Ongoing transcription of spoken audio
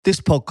This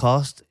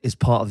podcast is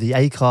part of the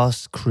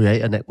Acast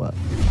Creator Network.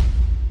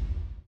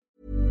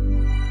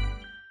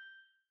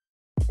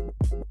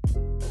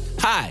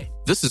 Hi,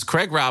 this is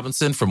Craig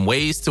Robinson from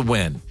Ways to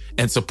Win,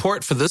 and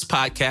support for this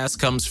podcast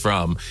comes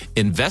from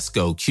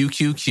Invesco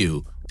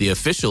QQQ, the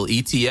official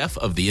ETF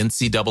of the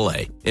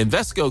NCAA.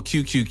 Invesco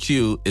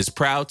QQQ is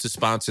proud to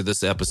sponsor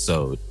this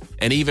episode,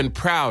 and even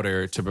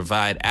prouder to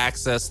provide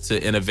access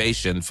to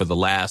innovation for the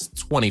last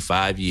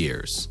 25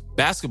 years.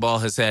 Basketball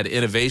has had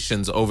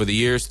innovations over the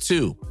years,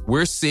 too.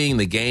 We're seeing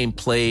the game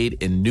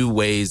played in new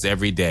ways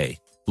every day.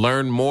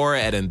 Learn more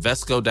at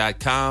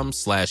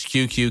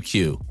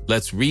Invesco.com/QQQ.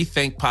 Let's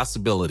rethink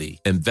possibility.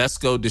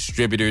 Invesco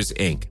Distributors,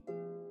 Inc.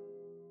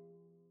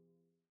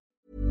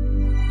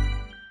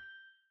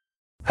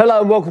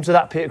 Hello and welcome to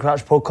That Peter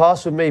Crouch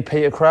podcast with me,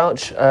 Peter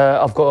Crouch.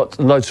 I've got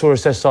the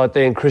Notorious SID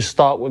and Chris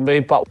Stark with me,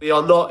 but we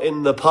are not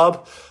in the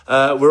pub.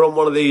 We're on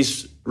one of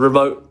these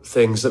remote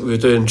things that we were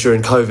doing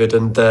during COVID,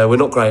 and we're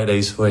not great at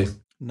these, are we?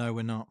 No,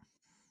 we're not.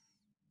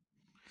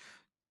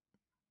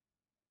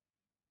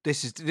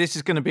 This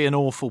is going to be an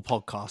awful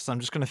podcast. I'm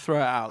just going to throw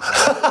it out there.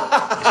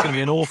 It's going to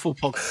be an awful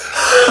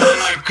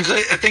podcast. Because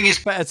I think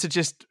it's better to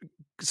just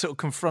sort of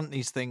confront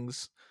these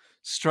things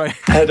straight,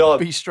 head on,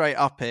 be straight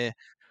up here.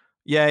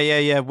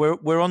 Yeah.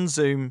 We're on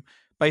Zoom.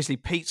 Basically,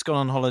 Pete's gone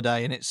on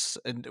holiday,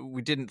 and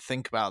we didn't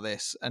think about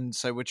this, and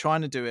so we're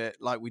trying to do it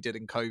like we did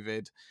in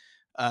COVID.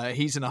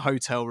 He's in a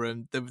hotel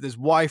room. There's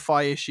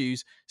Wi-Fi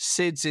issues.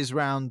 Sid's is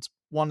round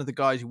one of the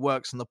guys who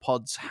works on the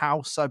pod's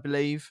house, I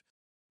believe.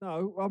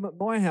 No, I'm at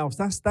my house.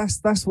 That's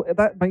what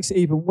that makes it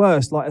even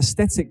worse. Like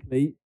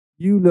aesthetically,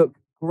 you look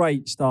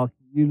great,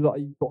 Starkey. You've got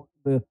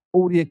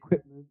all the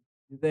equipment.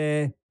 You're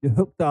there. You're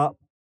hooked up.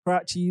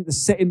 Crouchy, the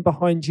setting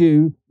behind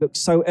you looks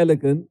so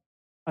elegant.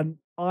 And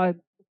I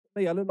look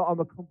like I'm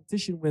a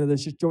competition winner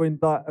that's just joined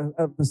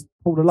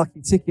pulled a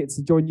lucky ticket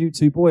to join you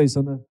two boys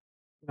on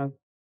a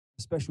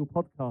special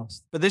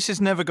podcast. But this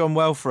has never gone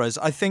well for us.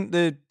 I think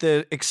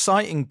the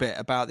exciting bit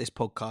about this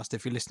podcast,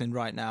 if you're listening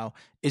right now,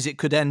 is it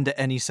could end at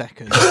any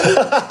second.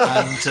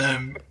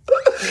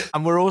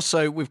 And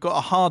we've got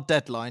a hard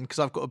deadline because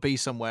I've got to be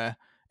somewhere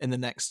in the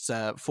next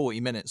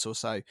 40 minutes or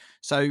so.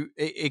 So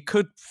it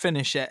could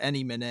finish at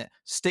any minute.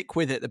 Stick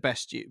with it the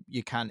best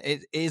you can.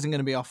 It isn't going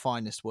to be our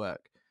finest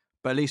work,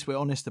 but at least we're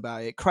honest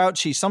about it.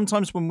 Crouchy,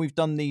 sometimes when we've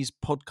done these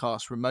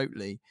podcasts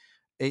remotely,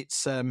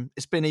 it's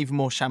been even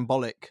more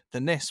shambolic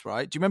than this,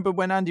 right? Do you remember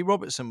when Andy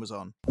Robertson was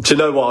on? Do you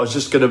know what? I was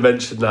just going to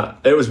mention that.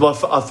 It was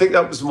I think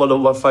that was one of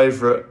my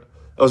favourite.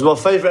 It was my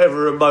favourite ever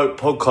remote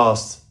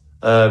podcast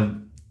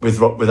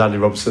with Andy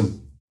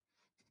Robertson.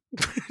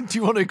 Do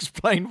you want to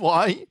explain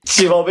why?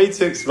 Do you want me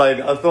to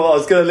explain? I thought I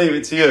was going to leave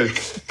it to you.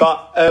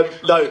 But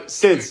no,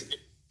 Sid,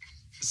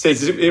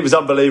 it was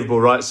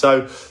unbelievable, right?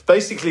 So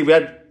basically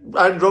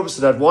Andy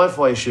Robertson had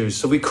Wi-Fi issues,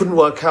 so we couldn't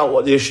work out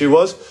what the issue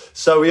was.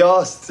 So we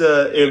asked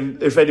him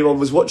if anyone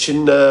was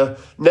watching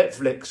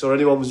Netflix or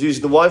anyone was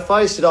using the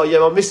Wi-Fi. He said, "Oh yeah,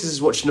 my missus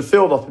is watching a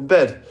film up in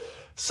bed."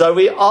 So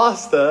we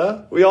asked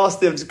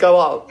him to go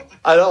up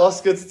and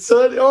ask her to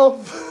turn it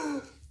off.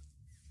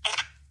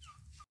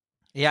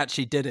 He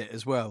actually did it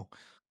as well.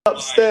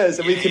 Upstairs,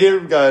 and we could hear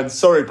him going,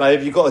 "Sorry,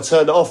 babe, you've got to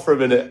turn it off for a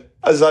minute."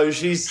 As though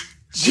she's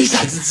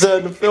had to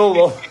turn the film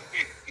off.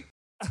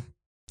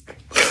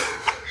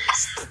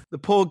 The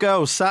poor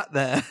girl sat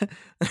there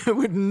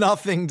with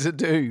nothing to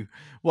do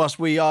whilst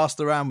we asked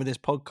around with this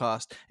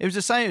podcast. It was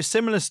a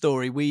similar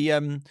story.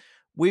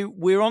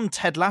 We're on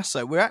Ted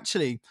Lasso. I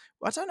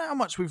don't know how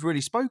much we've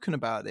really spoken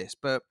about this,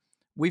 but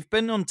we've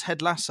been on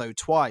Ted Lasso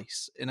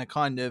twice in a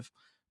kind of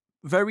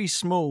very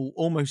small,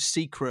 almost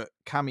secret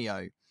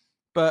cameo.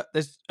 But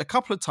there's a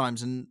couple of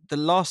times, and the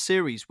last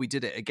series we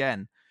did it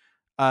again,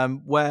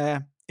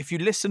 where if you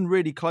listen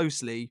really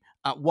closely,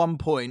 at one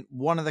point,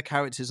 one of the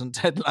characters on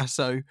Ted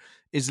Lasso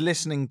is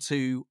listening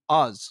to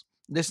us,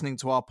 listening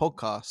to our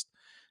podcast.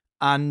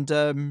 And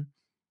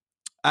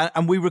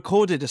we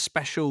recorded a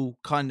special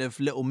kind of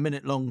little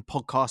minute-long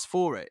podcast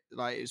for it.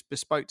 Like, it was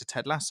bespoke to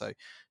Ted Lasso.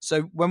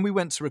 So when we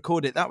went to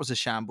record it, that was a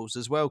shambles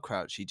as well,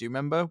 Crouchy. Do you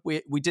remember?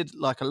 We did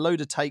like a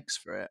load of takes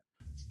for it.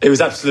 It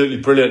was absolutely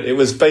brilliant. It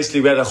was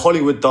basically, we had a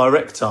Hollywood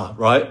director,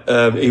 right?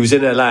 He was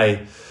in LA.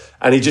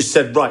 And he just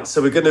said, "Right, so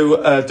we're going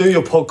to do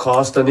your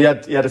podcast." And he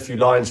had a few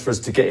lines for us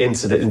to get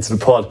into the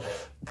pod.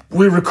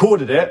 We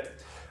recorded it,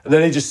 and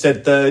then he just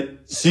said,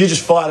 "So you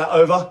just fire that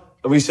over?"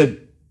 And we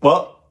said,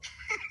 "What?"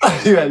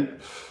 He went,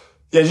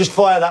 "Yeah, just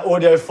fire that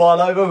audio file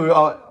over."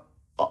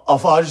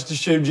 I just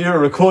assumed you were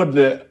recording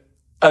it.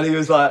 And he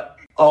was like,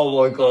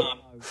 "Oh my God."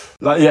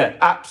 Like, yeah,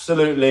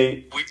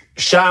 absolutely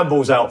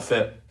shambles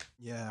outfit.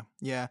 Yeah.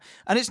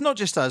 And it's not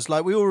just us.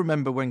 Like, we all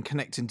remember when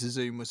connecting to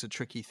Zoom was a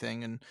tricky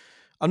thing. And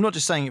I'm not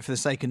just saying it for the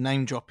sake of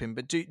name dropping,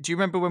 but do you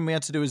remember when we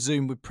had to do a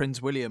Zoom with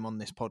Prince William on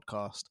this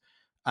podcast?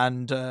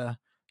 And,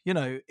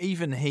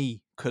 even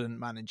he couldn't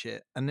manage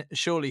it. And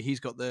surely he's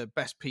got the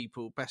best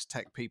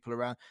tech people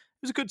around.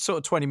 It was a good sort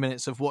of 20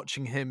 minutes of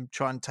watching him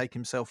try and take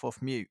himself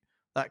off mute.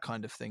 That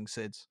kind of thing,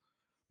 Sids.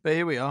 But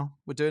here we are.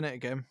 We're doing it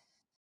again.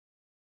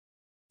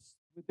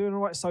 We're doing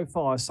all right so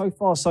far. So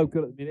far, so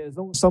good at the minute. As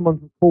long as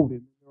someone's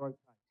recording, they're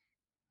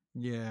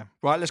Yeah.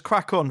 Right, let's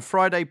crack on.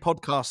 Friday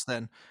podcast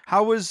then.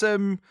 How was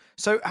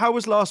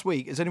last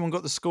week? Has anyone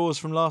got the scores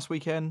from last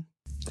weekend?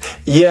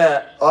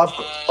 Yeah, I've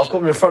got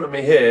them in front of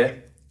me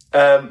here.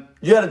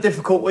 You had a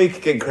difficult week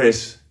again,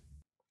 Chris.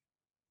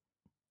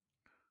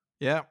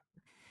 Yeah.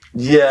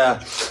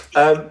 Yeah.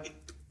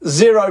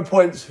 0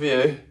 points for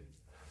you.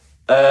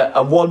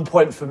 And 1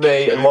 point for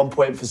me and 1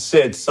 point for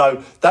Sid.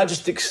 So that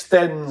just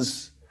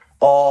extends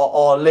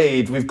our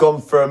lead. We've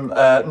gone from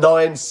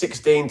 9,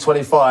 16,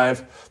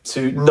 25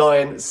 to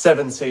 9,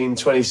 17,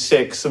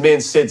 26. So me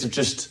and Sid have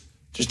just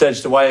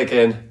edged away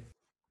again.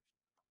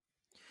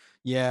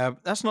 Yeah,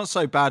 that's not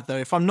so bad though.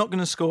 If I'm not going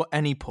to score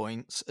any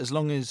points, as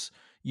long as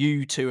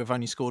you two have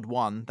only scored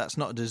one, that's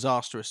not a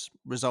disastrous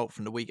result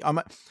from the week.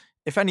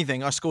 If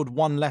anything, I scored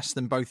one less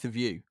than both of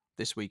you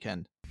this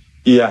weekend.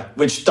 Yeah,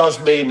 which does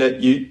mean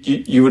that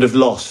you would have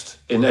lost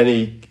in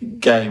any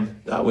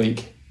game that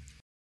week.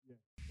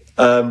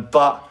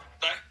 But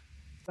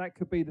that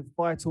could be the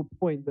vital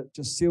point that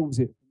just seals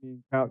it for me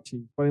and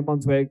Crouchy. One of the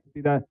ones where it could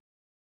be that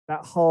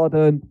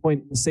hard-earned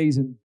point in the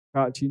season,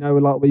 Crouchy. You know,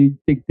 like where you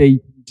dig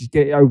deep, you just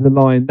get it over the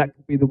line. That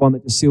could be the one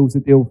that just seals the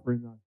deal for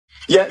him, though.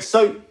 Yeah.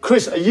 So,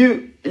 Chris, are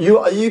you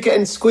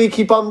getting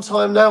squeaky bum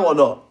time now or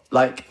not?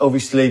 Like,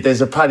 obviously,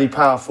 there's a Paddy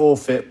Power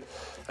forfeit,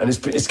 and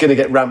it's going to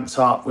get ramped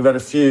up. We've had a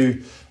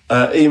few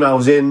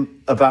emails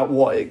in about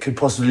what it could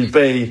possibly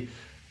be,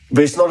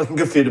 but it's not looking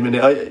good for you at the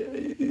minute.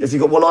 Have you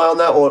got one eye on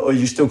that, or are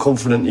you still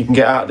confident you can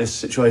get out of this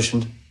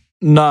situation?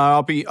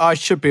 No, I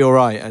should be all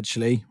right,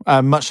 actually.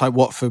 Much like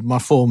Watford, my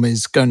form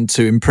is going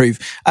to improve.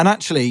 And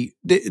actually,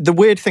 the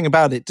weird thing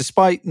about it,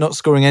 despite not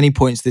scoring any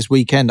points this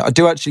weekend, I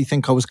do actually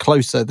think I was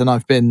closer than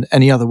I've been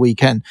any other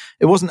weekend.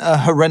 It wasn't a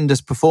horrendous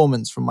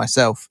performance from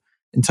myself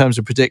in terms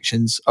of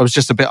predictions. I was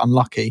just a bit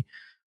unlucky.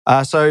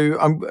 So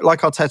I'm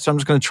like Arteta, I'm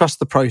just going to trust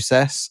the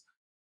process.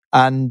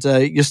 And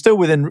you're still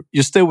within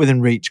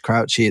reach,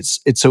 Crouchy.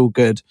 It's all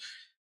good.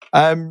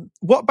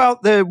 What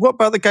about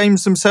the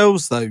games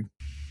themselves, though?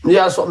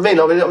 Yeah, that's what I mean.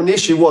 The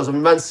issue was,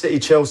 Man City,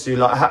 Chelsea,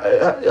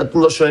 I'm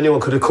not sure anyone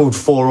could have called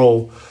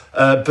 4-4.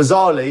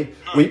 Bizarrely,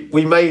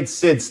 we made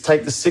Sid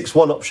take the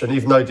 6-1 option,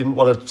 even though he didn't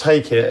want to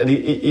take it. And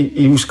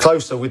he was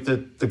closer with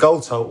the goal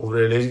total,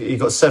 really. He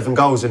got 7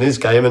 goals in his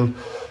game and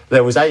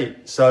there was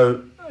 8.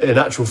 So, in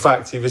actual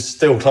fact, he was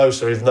still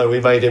closer, even though we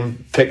made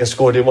him pick a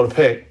score he didn't want to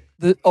pick.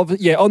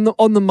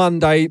 On the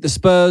Monday, the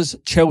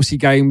Spurs-Chelsea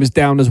game was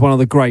down as one of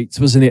the greats,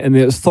 wasn't it? And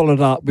it was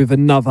followed up with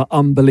another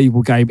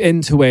unbelievable game,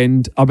 end to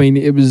end. I mean,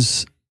 it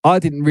was. I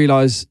didn't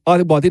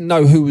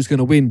know who was going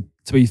to win.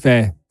 To be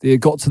fair, it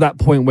got to that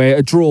point where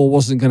a draw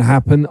wasn't going to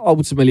happen.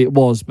 Ultimately, it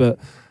was. But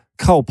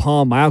Cole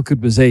Palmer, how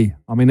good was he?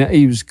 I mean,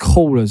 he was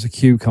cool as a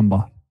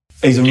cucumber.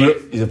 He's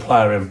a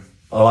player. Him,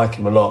 I like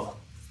him a lot.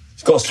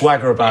 He's got a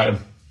swagger about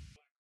him.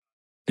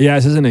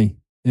 Yes, isn't he?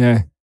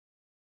 Yeah.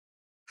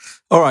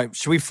 All right,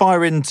 should we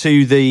fire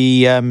into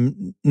the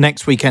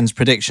next weekend's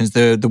predictions,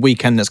 the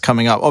weekend that's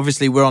coming up?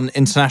 Obviously, we're on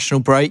international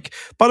break.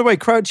 By the way,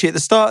 Crouchy, at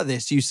the start of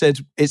this, you said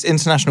it's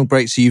international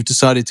break, so you've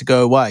decided to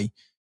go away.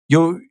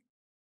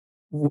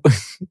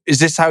 Is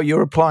this how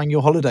you're applying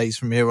your holidays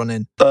from here on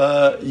in?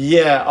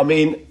 Yeah, I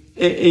mean,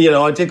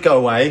 I did go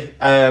away,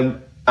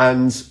 and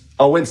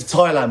I went to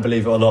Thailand,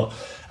 believe it or not,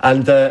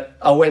 and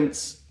I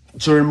went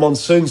during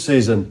monsoon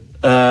season,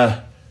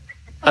 and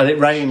it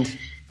rained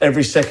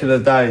every second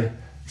of the day.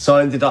 So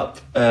I ended up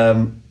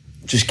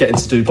just getting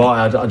to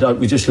Dubai.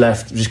 We just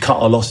left. We just cut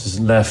our losses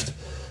and left.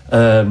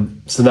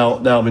 So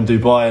now I'm in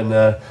Dubai, and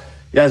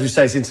as we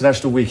say, it's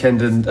international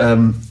weekend,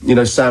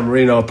 and San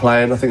Marino are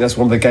playing. I think that's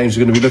one of the games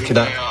we're going to be looking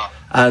at.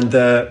 And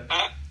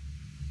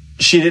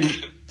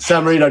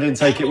San Marino didn't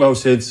take it well,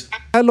 Sids.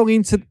 How long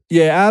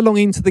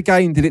into the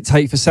game did it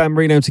take for San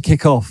Marino to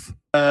kick off?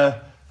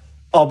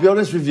 I'll be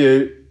honest with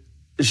you,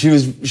 she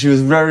was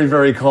very,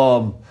 very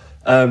calm.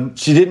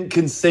 She didn't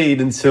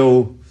concede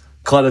until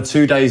kind of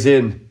 2 days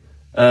in,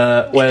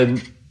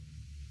 when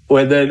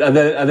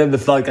then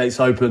the floodgates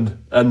opened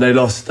and they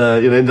lost.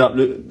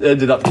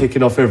 Ended up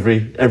kicking off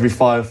every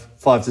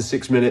 5 to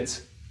 6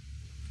 minutes.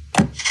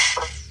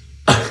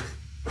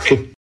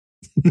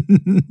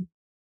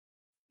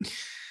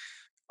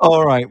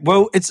 All right.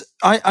 Well,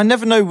 I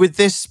never know with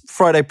this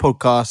Friday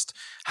podcast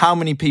how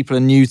many people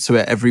are new to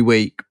it every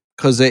week,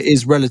 because it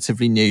is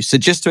relatively new. So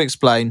just to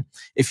explain,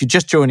 if you're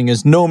just joining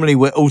us, normally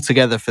we're all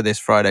together for this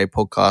Friday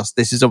podcast.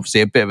 This is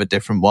obviously a bit of a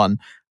different one,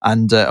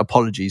 and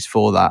apologies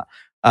for that.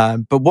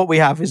 But what we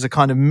have is a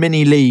kind of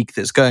mini league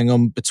that's going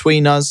on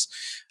between us.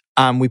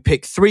 And we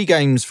pick 3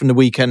 games from the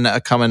weekend that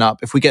are coming up.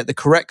 If we get the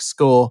correct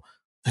score,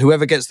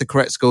 whoever gets the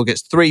correct score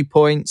gets 3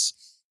 points.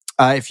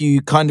 If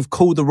you kind of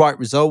call the right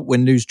result,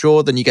 win, lose,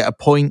 draw, then you get a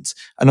point.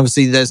 And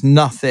obviously there's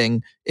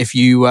nothing if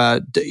you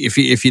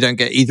don't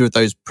get either of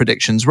those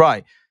predictions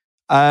right.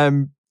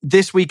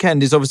 This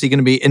weekend is obviously going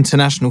to be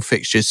international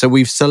fixtures. So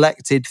we've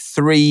selected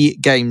 3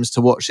 games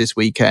to watch this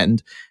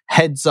weekend.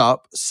 Heads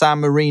up, San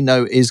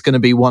Marino is going to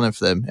be one of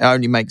them. It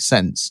only makes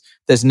sense.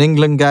 There's an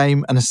England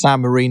game and a San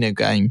Marino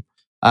game.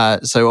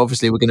 So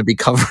obviously we're going to be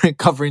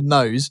covering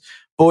those.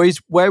 Boys,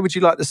 where would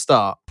you like to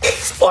start?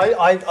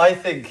 I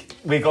think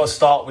we got to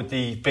start with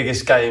the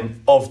biggest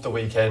game of the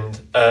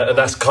weekend, and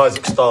that's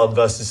Kazakhstan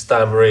versus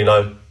San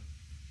Marino.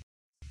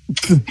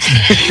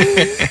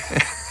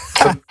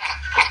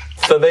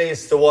 For me,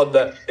 it's the one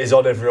that is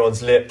on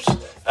everyone's lips.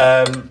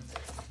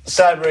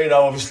 San Marino,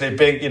 obviously,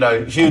 big,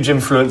 huge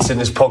influence in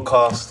this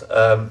podcast.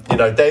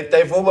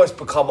 They've almost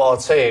become our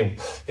team.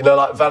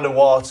 Like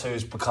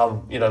Vanuatu's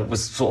become,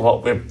 was sort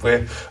of like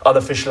we're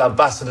unofficial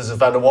ambassadors of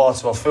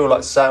Vanuatu. I feel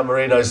like San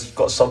Marino's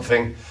got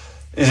something,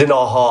 is in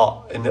our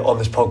heart on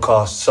this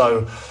podcast.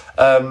 So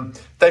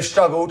they've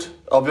struggled.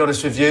 I'll be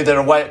honest with you. They're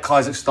away at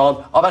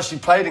Kazakhstan. I've actually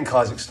played in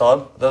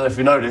Kazakhstan. I don't know if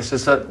you know this.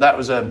 That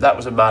was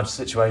a mad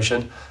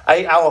situation.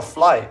 8-hour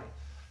flight.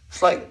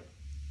 It's like.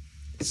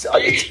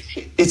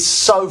 It's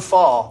so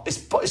far.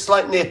 It's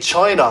like near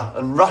China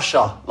and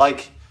Russia.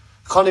 Like,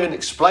 I can't even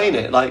explain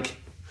it. Like,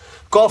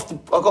 I got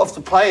off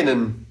the plane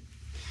and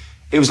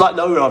it was like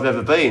nowhere I've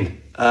ever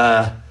been.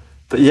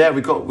 But yeah,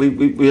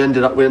 we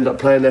ended up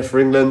playing there for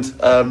England.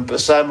 But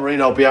San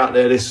Marino will be out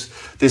there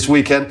this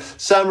weekend.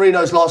 San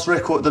Marino's last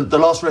record, the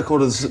last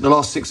record of the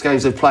last 6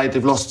 games they've played,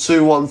 they've lost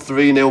 2-1,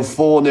 3-0,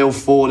 4-0,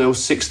 4-0,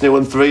 6-0,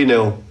 and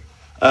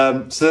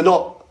 3-0. So they're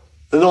not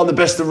on the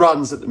best of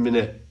runs at the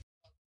minute.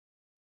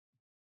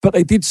 But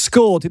they did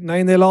score, didn't they,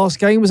 in their last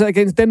game? Was that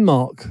against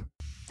Denmark?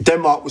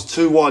 Denmark was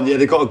 2-1. Yeah,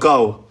 they got a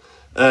goal.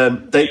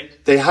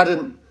 They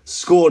hadn't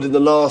scored in the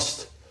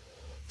last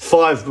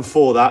 5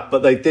 before that,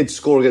 but they did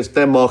score against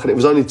Denmark, and it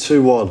was only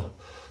 2-1.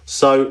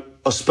 So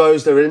I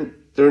suppose they're in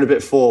a bit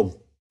of form.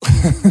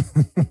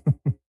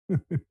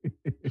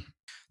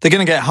 They're going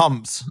to get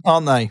humped,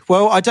 aren't they?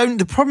 Well,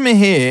 the problem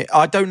here,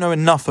 I don't know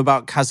enough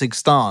about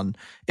Kazakhstan.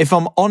 If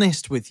I'm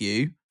honest with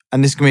you,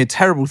 and this is going to be a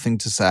terrible thing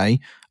to say,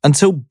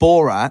 until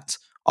Borat,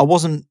 I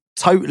wasn't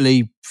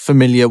totally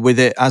familiar with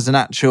it as an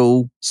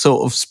actual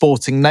sort of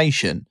sporting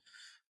nation.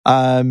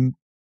 And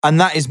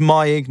that is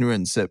my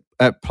ignorance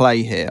at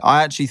play here.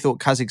 I actually thought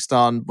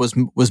Kazakhstan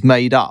was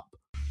made up.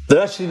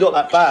 They're actually not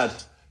that bad.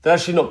 They're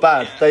actually not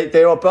bad.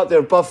 They're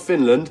above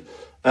Finland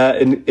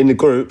in the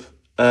group,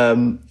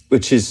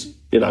 which is,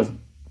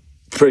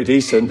 pretty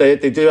decent.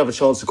 They do have a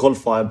chance to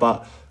qualify,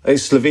 but I think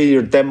Slovenia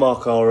and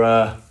Denmark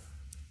are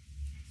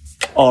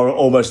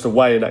almost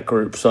away in that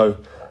group. So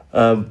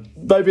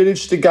maybe an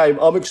interesting game.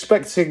 I'm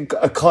expecting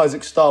a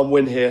Kazakhstan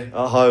win here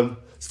at home.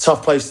 It's a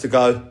tough place to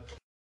go.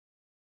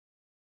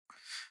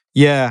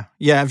 Yeah.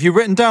 Have you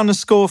written down a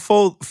score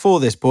for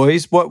this,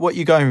 boys? What are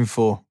you going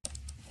for?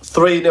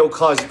 3-0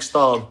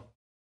 Kazakhstan.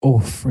 Oh,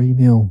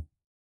 3-0.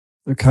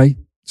 Okay.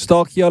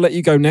 Starkey, I'll let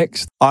you go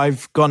next.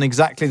 I've gone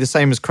exactly the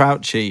same as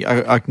Crouchy.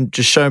 I can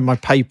just show my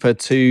paper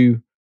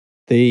to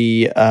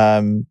the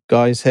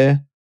guys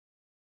here.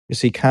 You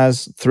see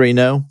Kaz,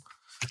 3-0.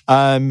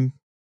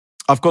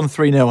 I've gone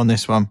 3-0 on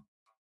this one.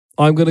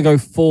 I'm going to go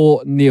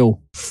 4-0.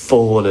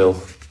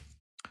 4-0.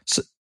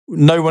 So,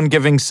 no one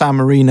giving San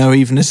Marino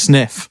even a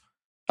sniff,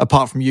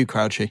 apart from you,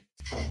 Crouchy.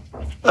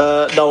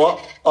 No,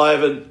 I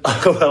haven't.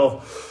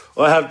 Well,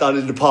 I have done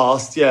in the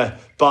past, yeah.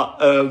 But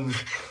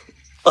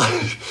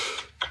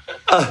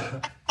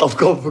I've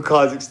gone for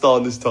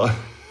Kazakhstan this time.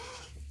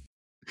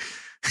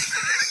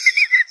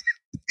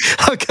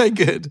 Okay,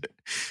 good.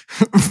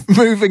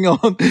 Moving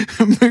on.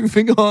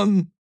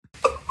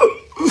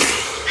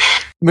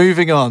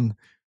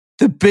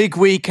 The big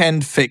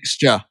weekend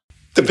fixture.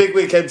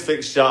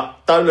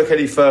 Don't look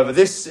any further.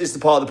 This is the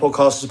part of the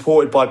podcast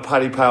supported by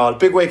Paddy Power. The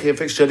big weekend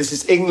fixture. This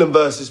is England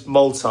versus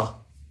Malta.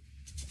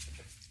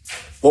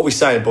 What are we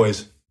saying,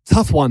 boys?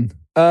 Tough one.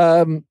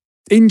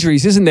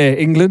 Injuries, isn't there,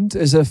 England?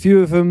 As a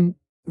few of them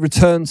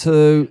return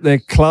to their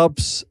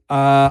clubs.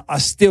 I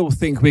still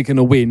think we're going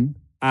to win.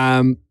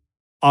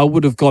 I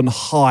would have gone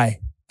high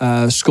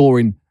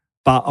scoring,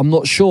 but I'm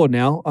not sure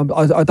now.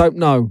 I don't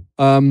know.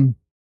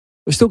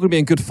 We're still going to be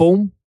in good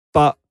form,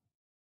 but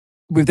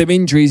with them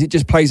injuries, it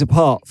just plays a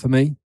part for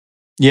me.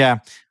 Yeah.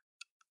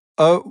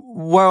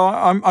 Well,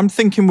 I'm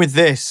thinking with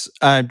this,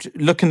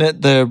 looking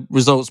at the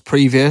results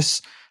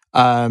previous,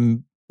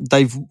 England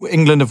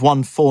have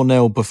won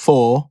 4-0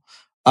 before.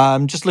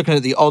 Just looking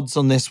at the odds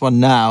on this one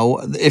now,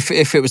 if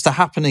it was to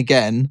happen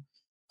again,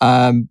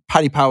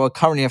 Paddy Power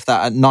currently have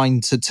that at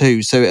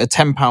 9-2. So a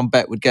 £10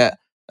 bet would get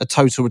a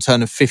total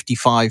return of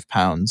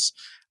 £55.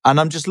 And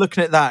I'm just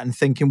looking at that and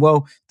thinking,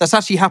 well, that's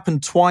actually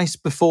happened twice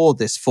before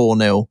this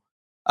 4-0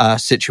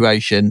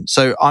 situation.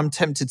 So I'm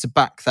tempted to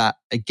back that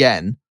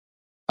again.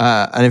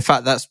 And in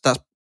fact, that's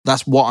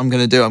what I'm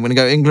going to do. I'm going to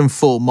go England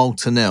 4,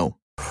 Malta 0.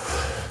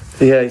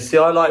 Yeah, see,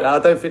 I like that. I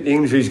don't think the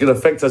injury is going to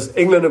affect us.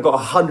 England have got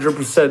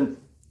 100%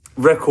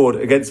 record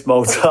against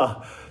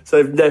Malta,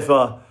 so they've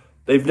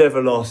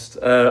never lost.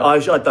 I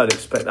don't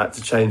expect that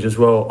to change as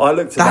well. I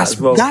looked at that as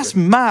well. That's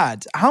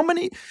mad. How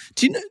many?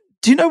 Do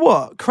you know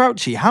what,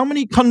 Crouchy? How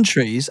many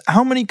countries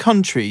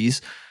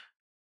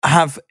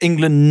have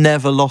England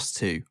never lost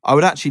to? I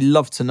would actually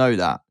love to know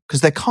that,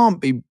 because there can't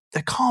be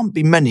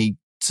many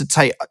to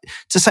say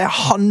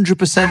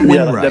 100%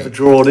 win rate. Never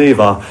drawn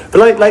either.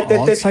 But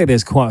I'd say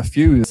there's quite a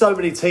few. So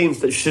many teams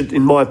that should,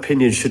 in my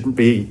opinion, shouldn't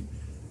be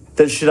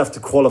that should have to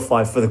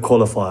qualify for the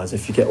qualifiers,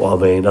 if you get what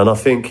I mean. And I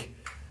think,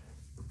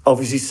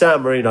 obviously,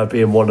 San Marino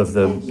being one of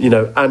them. You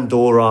know,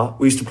 Andorra.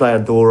 We used to play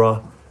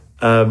Andorra.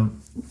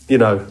 You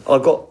know, I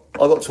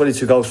got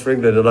 22 goals for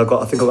England, and I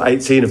think I got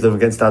 18 of them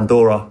against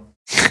Andorra.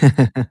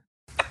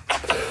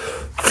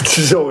 Which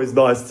is always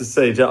nice to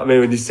see. Do you know what I mean?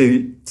 When you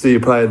see you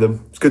playing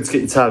them, it's good to get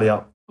your tally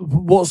up.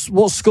 What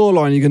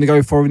scoreline are you going to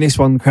go for in this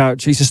one,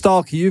 Crouchy? So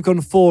Starkey, you've gone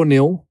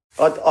 4-0.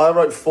 I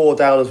wrote 4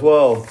 down as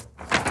well.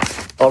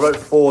 I wrote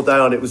 4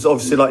 down. It was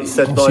obviously, like you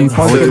said, 9-2. So you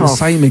both did the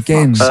same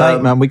again.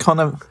 Same, man. We can't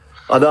have.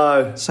 I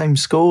know. Same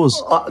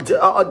scores.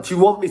 Do you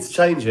want me to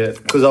change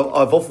it? Because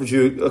I've offered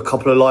you a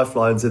couple of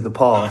lifelines in the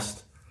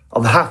past.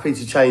 I'm happy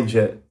to change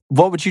it.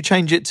 What would you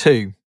change it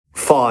to?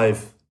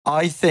 5.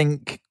 I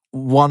think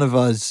one of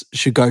us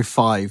should go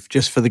 5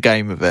 just for the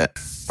game of it.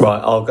 Right,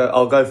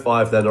 I'll go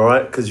 5 then. All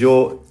right, because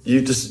you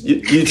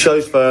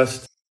chose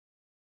first.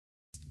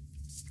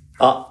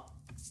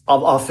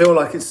 I feel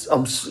like it's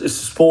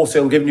sporty.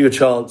 I'm giving you a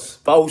chance,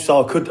 but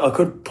also I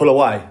could pull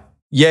away.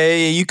 Yeah,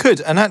 you could.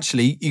 And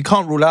actually, you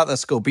can't rule out that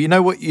score. But you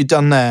know what you've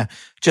done there?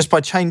 Just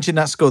by changing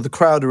that score, the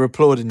crowd are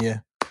applauding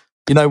you.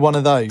 You know, one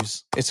of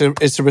those. It's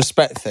a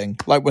respect thing.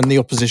 Like when the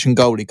opposition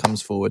goalie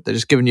comes forward, they're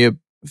just giving you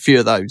a few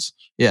of those.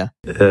 Yeah.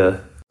 Yeah.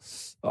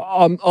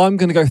 I'm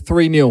going to go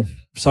 3-0.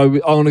 So I'm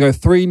going to go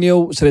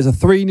 3-0. So there's a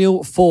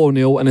 3-0,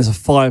 4-0, and there's a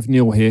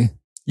 5-0 here.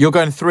 You're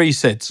going 3,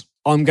 Sids.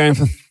 I'm going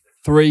for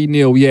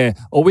 3-0. Yeah.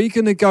 Are we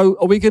going to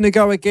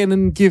go again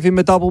and give him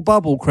a double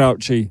bubble,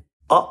 Crouchy?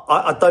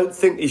 I don't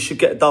think he should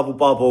get a double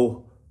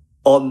bubble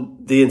on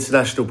the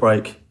international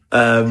break.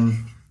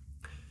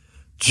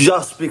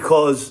 Just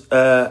because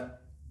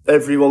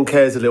everyone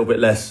cares a little bit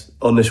less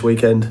on this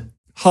weekend.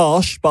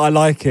 Harsh, but I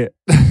like it.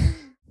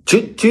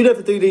 Do you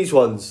never do these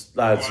ones,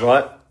 lads,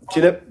 right? Do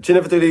you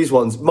never do these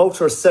ones?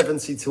 Malta are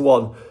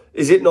 70-1.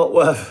 Is it not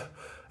worth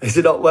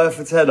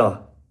a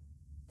tenner?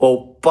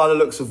 Well, by the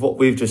looks of what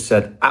we've just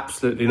said,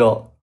 absolutely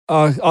not.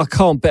 I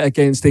can't bet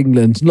against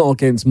England, not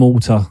against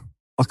Malta.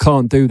 I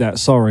can't do that,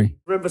 sorry.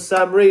 Remember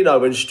San Marino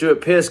when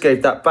Stuart Pearce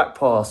gave that back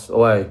pass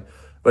away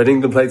when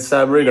England played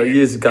San Marino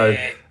years ago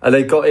and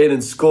they got in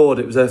and scored?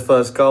 It was their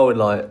first goal in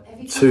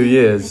like 2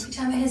 years. Every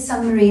time I hear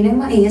San Marino,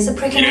 my ears are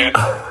pricking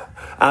up.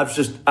 Ab's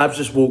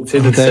just walked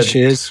in and there said...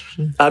 she is.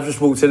 Ab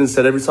just walked in and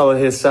said, every time I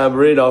hear San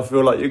Marino, I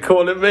feel like you're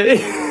calling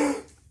me.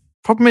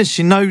 Problem is,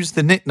 she knows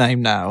the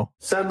nickname now.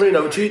 San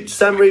Marino have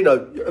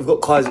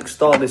got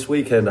Kazakhstan this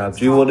weekend, Ab.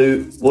 Do you want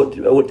to...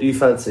 What do you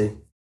fancy?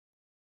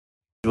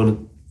 Do you want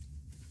to...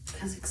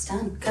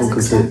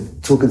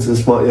 Kazakhstan. Talking to the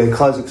smart, yeah.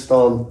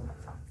 Kazakhstan,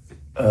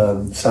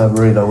 San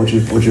Marino. What do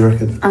you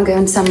reckon? I'm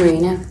going San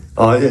Marino.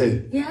 Oh yeah.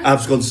 Yeah.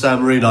 Ab's gone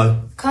San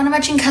Marino. Can't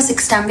imagine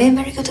Kazakhstan being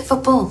very good at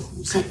football.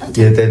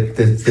 Yeah,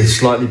 they're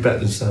slightly better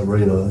than San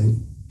Marino, I think.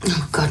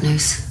 Oh, God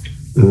knows.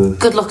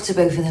 Good luck to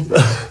both of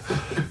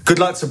them. Good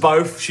luck to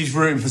both. She's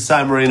rooting for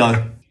San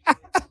Marino.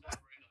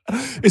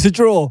 It's a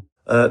draw.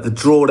 The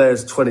draw there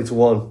is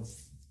 20-1.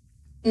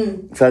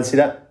 Fancy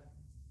that?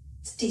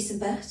 It's a decent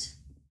bet.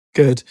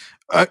 Good.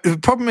 The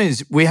problem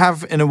is we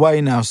have, in a way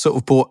now, sort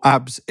of brought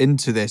Abs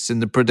into this in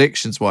the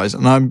predictions-wise,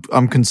 and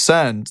I'm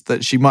concerned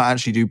that she might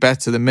actually do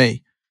better than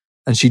me,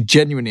 and she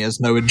genuinely has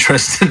no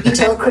interest in it. You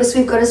tell Chris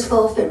we've got his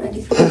forfeit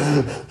ready for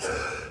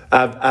us.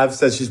 Ab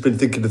says she's been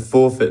thinking of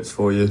forfeits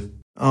for you.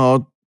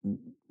 Oh,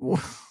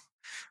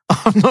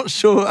 I'm not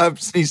sure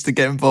Abs needs to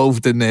get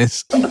involved in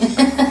this.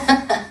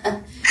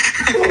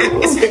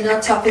 It's been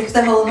our topic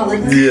the whole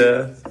holiday.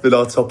 Yeah, it's been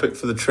our topic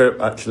for the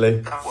trip,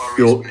 actually.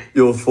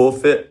 Your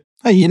forfeit.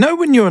 Hey, you know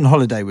when you're on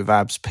holiday with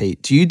Abs,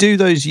 Pete, do you do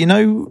those,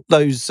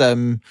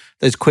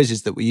 those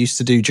quizzes that we used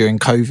to do during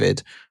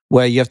COVID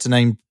where you have to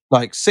name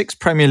like 6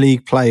 Premier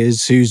League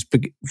players whose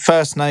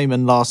first name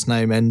and last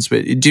name ends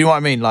with, do you know what I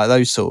mean? Like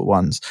those sort of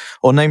ones.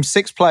 Or name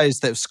 6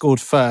 players that have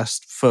scored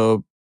first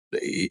for,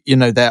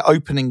 their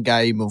opening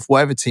game of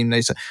whatever team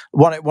they say.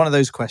 One of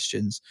those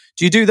questions.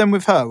 Do you do them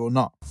with her or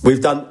not? We've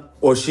done,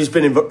 well, she's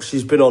been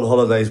on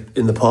holidays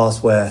in the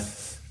past where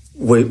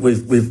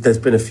there's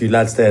been a few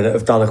lads there that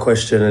have done a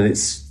question and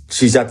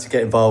she's had to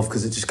get involved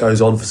because it just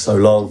goes on for so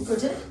long.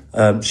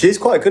 She's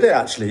quite good at it,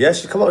 actually. Yeah,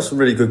 she's come up with some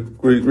really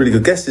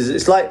good guesses.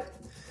 It's like,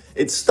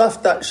 it's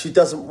stuff that she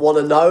doesn't want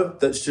to know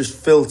that's just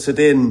filtered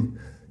in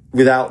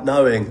without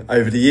knowing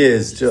over the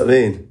years. Do you know what I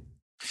mean?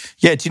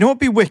 Yeah, do you know what would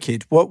be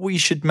wicked? What we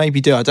should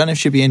maybe do, I don't know if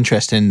she'd be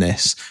interested in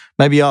this,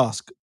 maybe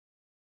ask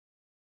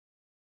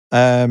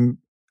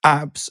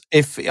Abs,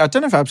 I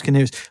don't know if Abs can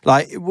hear us.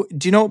 Like,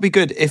 do you know what would be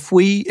good? If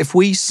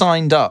we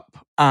signed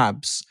up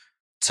Abs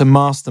to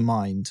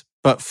Mastermind,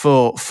 but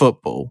for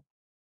football,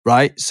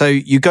 right? So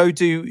you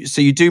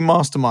do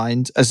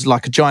Mastermind as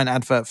like a giant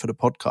advert for the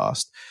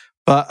podcast,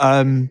 but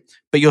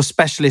your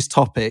specialist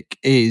topic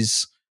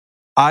is,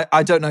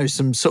 I don't know,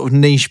 some sort of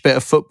niche bit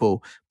of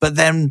football, but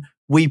then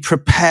we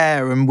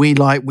prepare and we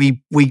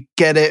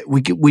get it.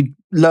 We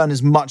learn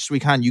as much as we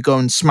can. You go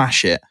and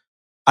smash it,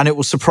 and it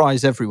will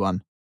surprise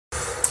everyone.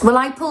 Well,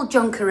 I pulled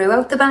John Carew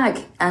out the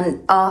bag,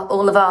 and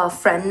all of our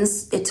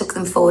friends, it took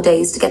them 4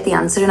 days to get the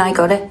answer, and I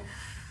got it.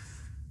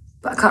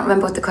 But I can't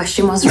remember what the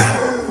question was.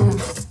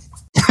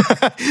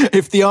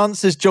 If the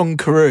answer's John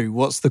Carew,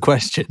 what's the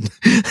question?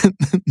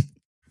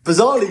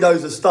 Bizarrely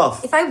knows the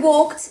stuff.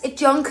 If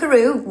John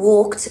Carew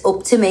walked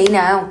up to me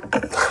now,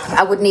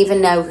 I wouldn't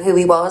even know who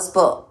he was,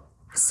 but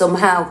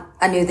somehow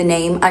I knew the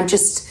name. I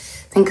just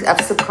think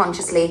I've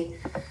subconsciously,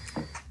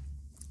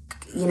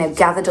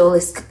 gathered all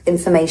this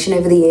information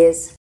over the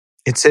years.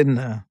 It's in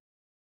there.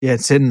 Yeah,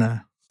 it's in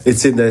there.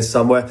 It's in there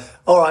somewhere.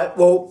 All right,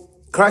 well,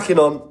 cracking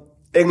on.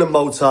 England,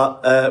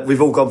 Malta,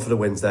 we've all gone for the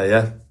wins there,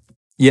 yeah?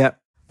 Yeah.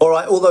 All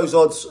right, all those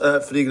odds for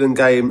the England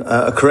game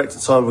are correct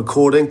at time of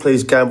recording.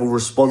 Please gamble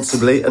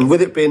responsibly. And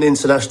with it being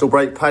international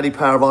break, Paddy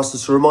Power have asked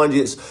us to remind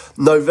you it's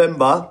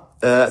November.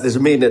 There's a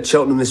meeting at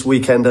Cheltenham this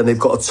weekend and they've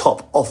got a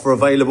top offer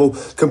available.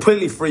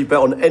 Completely free bet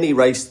on any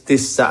race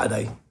this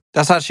Saturday.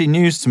 That's actually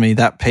news to me,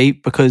 that,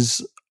 Pete,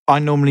 because I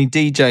normally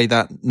DJ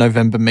that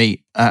November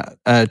meet at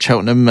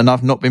Cheltenham and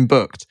I've not been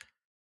booked.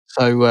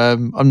 So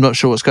I'm not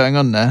sure what's going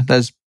on there.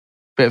 There's a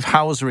bit of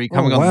housery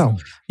coming on.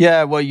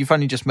 Yeah, well, you've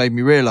only just made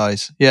me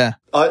realise. Yeah.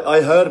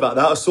 I heard about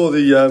that. I saw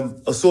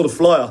the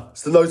flyer.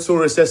 It's the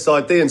Notorious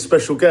SID and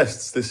special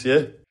guests this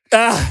year.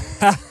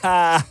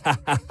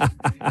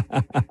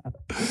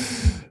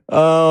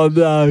 Oh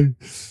no.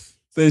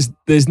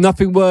 There's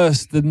nothing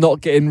worse than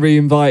not getting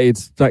re-invited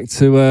back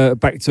to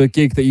a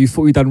gig that you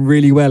thought you'd done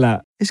really well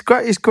at. It's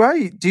great. It's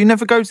great. Do you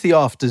never go to the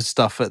after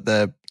stuff at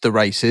the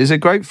races? They're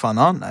great fun,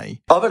 aren't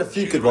they? I've had a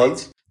few good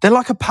ones. They're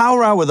like a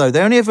power hour though.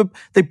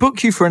 They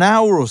book you for an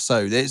hour or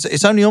so.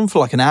 It's only on for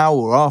like an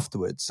hour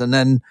afterwards, and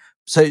then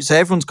so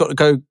everyone's got to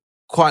go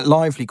quite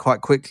lively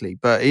quite quickly.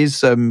 But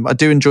I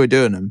do enjoy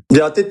doing them.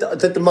 Yeah, I did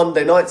the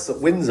Monday nights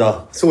at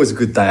Windsor. It's always a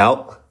good day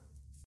out.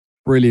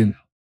 Brilliant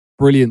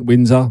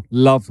Windsor.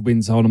 Love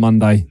Windsor on a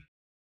Monday.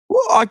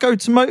 Well, I go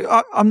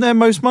to I'm there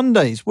most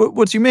Mondays.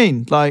 What do you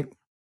mean? Like,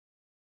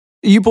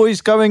 are you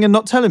boys going and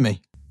not telling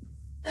me?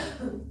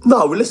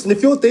 No, well, listen,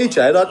 if you're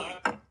DJing,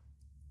 I'd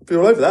be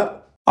all over that.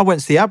 I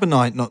went to the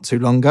Abernite not too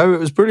long ago. It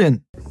was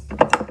brilliant.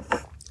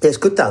 Yeah, it's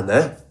good down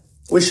there.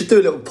 We should do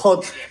a little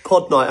pod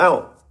night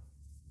out.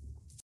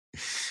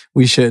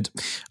 We should.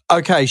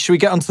 Okay, should we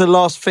get on to the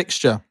last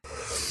fixture?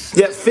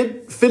 Yeah,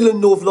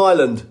 Finland, Northern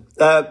Ireland.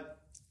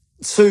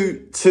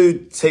 Two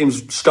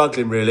teams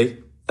struggling, really.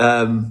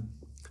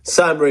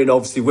 San Marino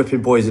obviously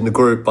whipping boys in the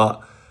group,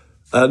 but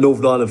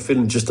Northern Ireland,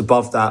 Finland just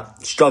above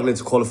that, struggling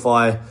to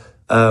qualify.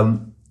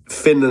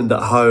 Finland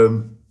at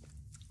home.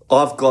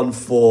 I've gone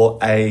for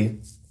a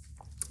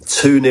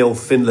 2-0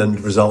 Finland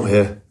result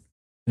here.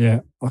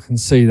 Yeah, I can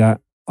see that.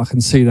 I can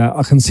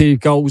see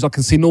goals. I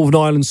can see Northern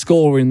Ireland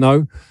scoring,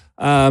 though.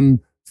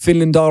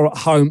 Finland are at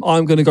home.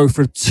 I'm going to go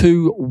for a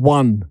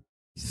 2-1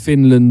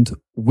 Finland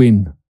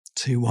win.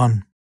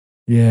 2-1.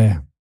 Yeah.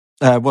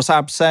 What's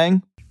Ab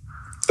saying?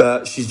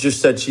 She's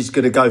just said she's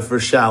going to go for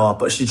a shower,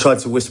 but she tried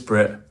to whisper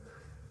it.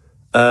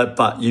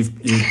 But you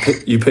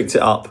picked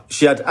it up.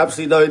 She had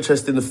absolutely no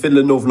interest in the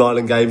Finland-Northern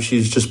Ireland game.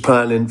 She's just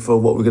planning for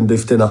what we're going to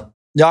do for dinner.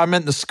 Yeah, I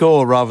meant the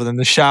score rather than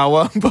the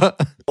shower.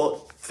 But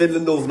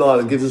Finland-Northern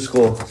Ireland, give us a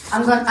score.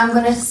 I'm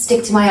going to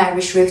stick to my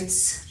Irish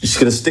roots. She's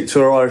going to stick to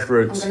her Irish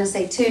roots. I'm going to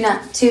say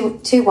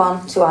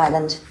 2-1 to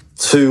Ireland.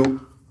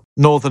 2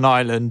 Northern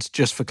Ireland,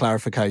 just for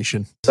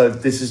clarification. So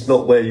this is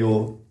not where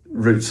your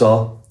roots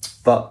are,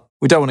 but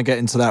we don't want to get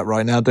into that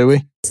right now, do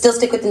we? Still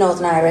stick with the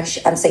Northern Irish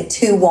and say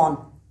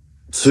 2-1.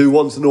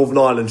 2-1 to Northern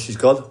Ireland. She's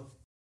gone.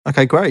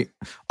 Okay, great.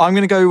 I'm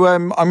going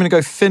to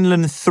go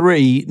Finland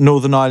 3,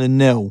 Northern Ireland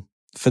 0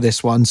 for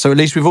this one. So at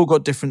least we've all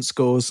got different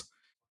scores.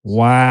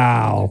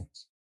 Wow.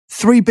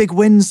 3 big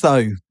wins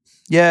though.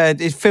 Yeah,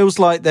 it feels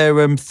like there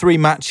are 3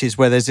 matches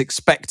where there's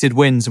expected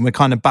wins and we're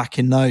kind of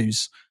backing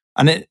those.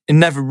 And it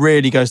never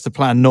really goes to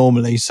plan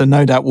normally. So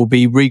no doubt we'll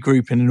be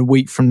regrouping in a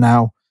week from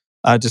now,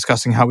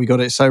 discussing how we got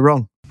it so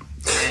wrong.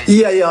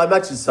 Yeah, I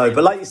imagine so.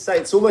 But like you say,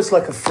 it's almost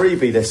like a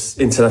freebie, this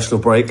international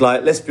break.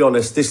 Like, let's be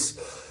honest,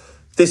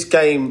 this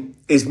game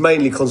is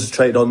mainly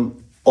concentrated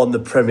on the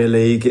Premier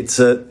League.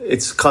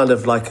 It's kind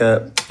of like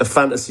a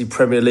fantasy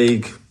Premier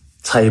League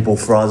table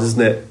for us,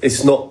 isn't it?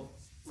 It's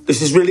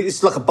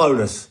like a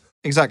bonus.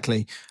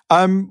 Exactly.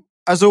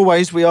 As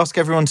always, we ask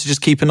everyone to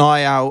just keep an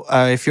eye out.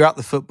 If you're at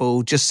the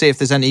football, just see if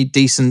there's any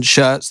decent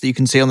shirts that you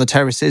can see on the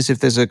terraces, if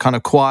there's a kind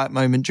of quiet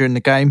moment during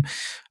the game.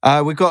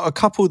 We've got a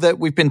couple that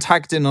we've been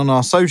tagged in on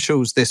our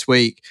socials this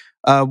week.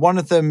 One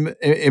of them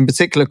in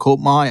particular caught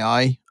my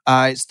eye.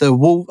 It's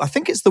I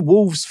think it's the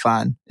Wolves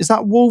fan. Is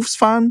that Wolves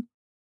fan?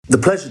 The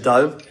Pleasure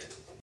Dome.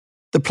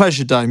 The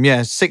Pleasure Dome,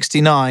 yeah.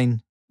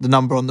 69, the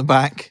number on the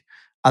back.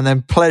 And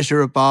then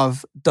Pleasure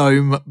above,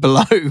 Dome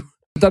below.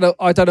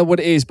 I don't know what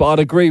it is, but I'd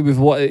agree with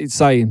what it's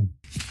saying.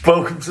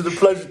 Welcome to the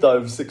Pleasure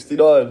Dome,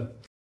 69.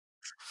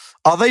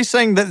 Are they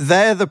saying that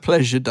they're the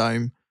Pleasure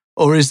Dome?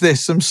 Or is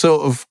this some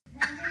sort of...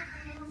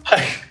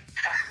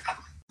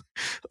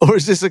 or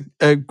is this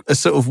a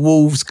sort of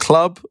Wolves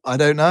club? I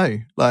don't know.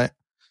 Like,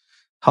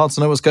 hard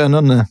to know what's going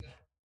on there.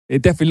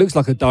 It definitely looks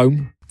like a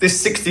dome.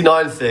 This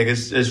 69 thing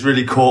is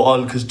really caught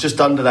on because just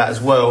under that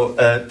as well,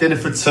 dinner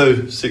for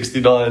 2,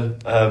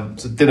 69.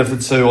 So dinner for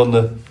 2 on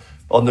the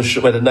on the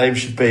where the name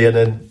should be, and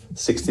then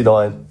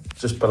 69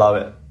 just below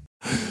it.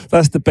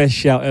 That's the best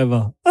shout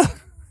ever.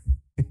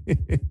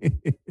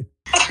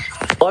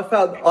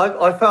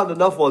 I found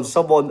another one.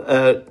 Someone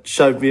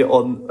showed me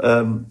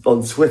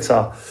on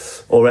Twitter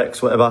or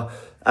X, whatever,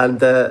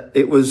 and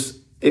it was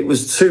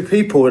two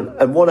people,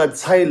 and one had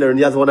Taylor and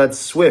the other one had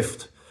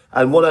Swift,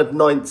 and one had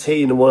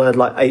 19 and one had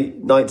like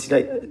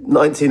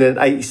 19 and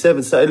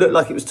 87. So it looked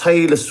like it was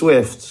Taylor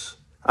Swift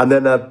and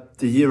then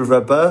the year of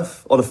her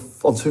birth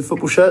on two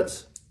football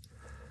shirts.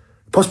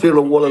 Possibly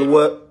one of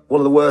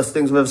the worst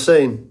things I've ever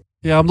seen.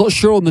 Yeah, I'm not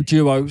sure on the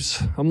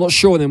duos. I'm not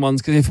sure on them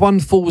ones, because if one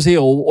falls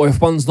ill or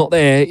if one's not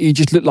there, you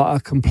just look like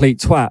a complete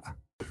twat.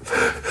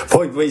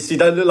 Point, you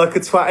don't look like a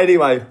twat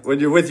anyway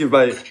when you're with your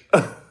mate.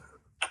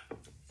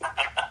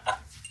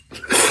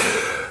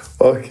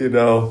 Fucking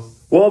hell.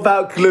 What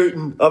about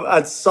gluten? I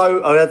had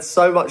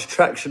so much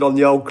traction on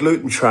the old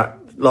gluten track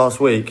last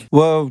week.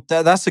 Well,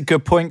 that's a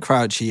good point,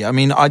 Crouchy. I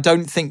mean, I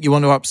don't think you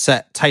want to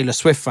upset Taylor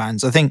Swift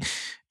fans. I think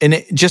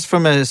just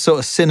from a sort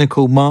of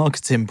cynical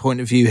marketing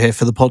point of view here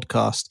for the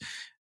podcast,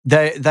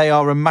 they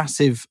are a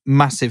massive,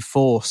 massive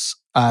force,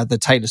 the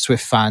Taylor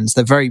Swift fans.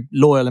 They're very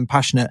loyal and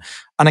passionate.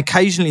 And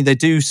occasionally they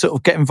do sort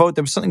of get involved.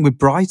 There was something with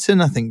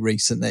Brighton, I think,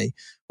 recently,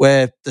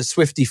 where the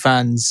Swiftie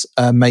fans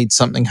made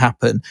something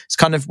happen. It's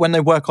kind of, when they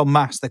work en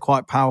masse, they're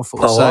quite powerful.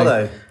 Oh, are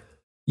they?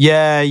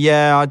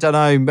 Yeah, I don't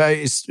know.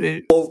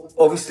 Well,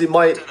 obviously,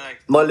 my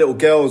little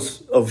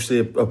girl's obviously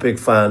a big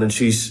fan, and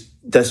she's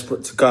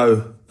desperate to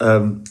go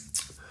on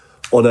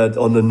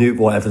the new,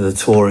 whatever the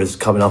tour is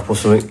coming up or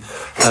something.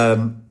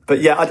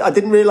 But yeah, I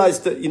didn't realise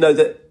that,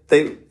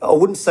 that I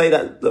wouldn't say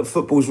that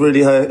football's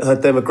really her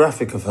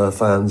demographic of her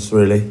fans,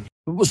 really.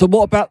 So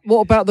what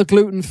about the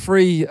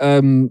gluten-free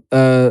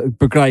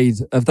brigade?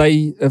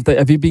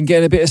 Have you been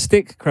getting a bit of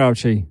stick,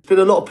 Crouchy? There's been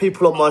a lot of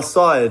people on my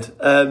side.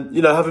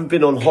 Having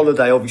been on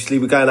holiday, obviously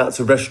we're going out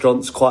to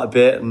restaurants quite a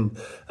bit, and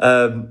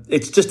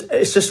it's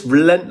just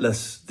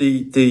relentless.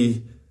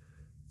 The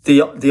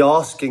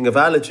asking of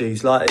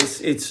allergies, like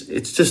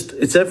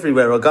it's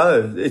everywhere I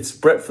go. It's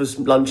breakfast,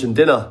 lunch, and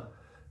dinner.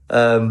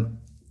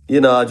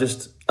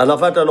 And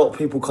I've had a lot of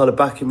people kind of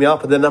backing me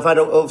up, and then I've had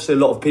obviously a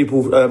lot of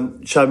people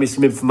show me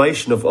some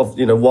information of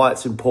why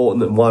it's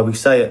important and why we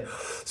say it.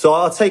 So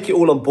I'll take it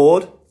all on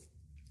board.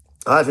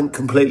 I haven't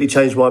completely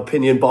changed my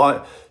opinion,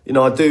 but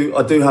I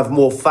do have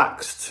more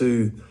facts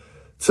to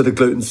the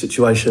gluten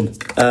situation.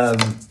 I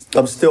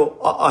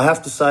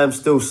have to say, I'm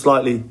still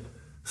slightly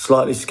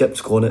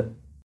sceptical on it.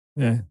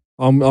 Yeah,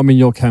 I'm in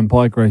your camp.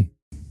 I agree.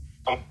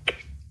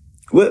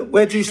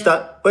 Where do you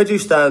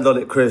stand on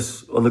it,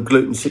 Chris, on the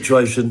gluten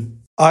situation?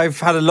 I've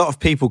had a lot of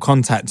people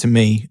contacting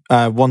me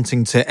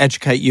wanting to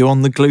educate you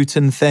on the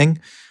gluten thing.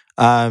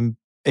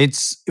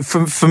 It's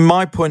from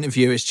my point of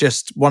view, it's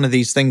just one of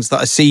these things that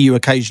I see you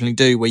occasionally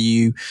do, where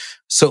you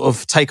sort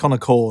of take on a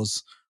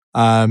cause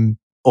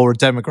or a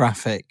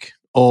demographic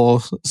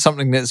or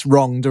something that's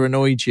wronged or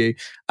annoyed you,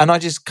 and I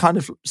just kind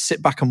of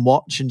sit back and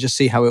watch and just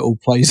see how it all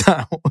plays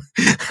out.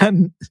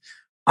 And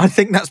I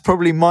think that's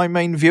probably my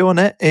main view on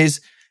it. Is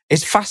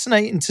it's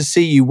fascinating to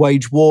see you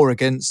wage war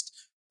against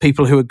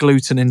people who are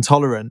gluten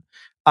intolerant,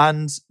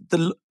 and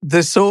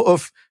there's a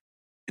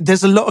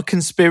lot of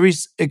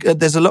conspiracy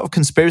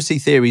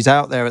theories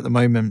out there at the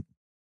moment,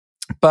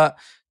 but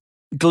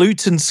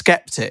gluten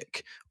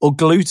skeptic or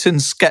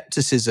gluten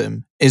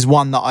skepticism is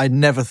one that I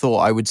never thought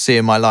I would see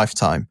in my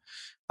lifetime,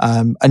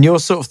 and you're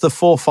sort of the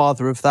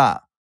forefather of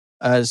that,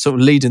 sort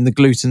of leading the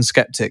gluten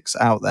skeptics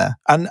out there,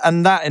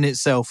 and that in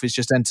itself is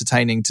just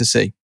entertaining to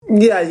see.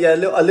 Yeah,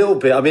 a little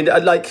bit. I mean,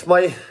 like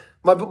my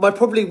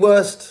probably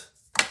worst.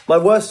 My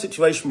worst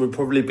situation would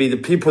probably be the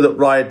people that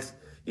ride,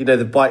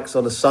 the bikes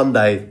on a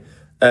Sunday,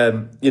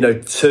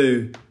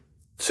 two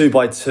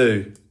by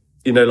two,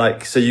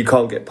 so you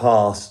can't get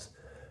past,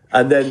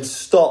 and then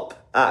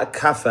stop at a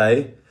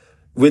cafe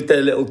with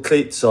their little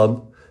cleats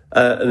on,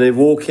 and they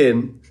walk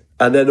in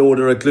and then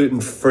order a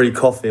gluten-free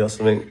coffee or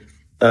something,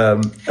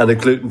 and a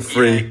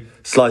gluten-free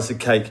slice of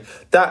cake.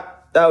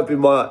 That would be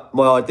my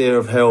idea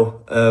of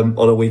hell on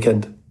a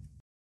weekend.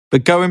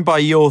 But going by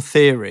your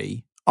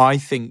theory, I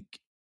think,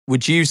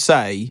 would you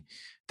say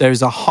there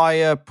is a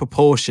higher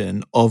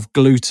proportion of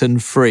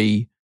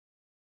gluten-free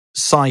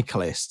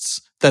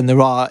cyclists than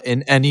there are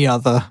in any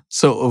other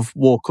sort of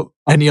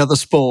any other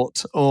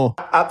sport? Or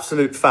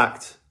absolute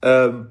fact.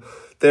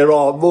 There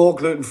are more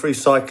gluten-free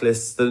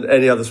cyclists than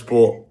any other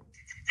sport.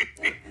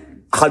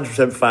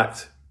 100%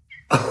 fact.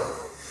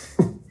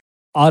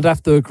 I'd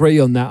have to agree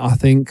on that. I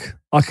think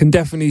I can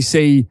definitely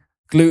see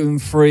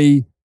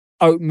gluten-free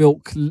oat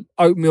milk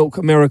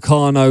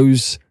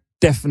Americanos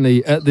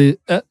definitely at the.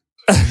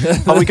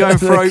 Are we going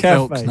for oat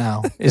milk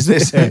now? Is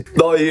this it?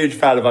 Not a huge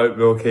fan of oat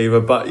milk either,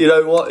 but you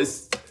know what?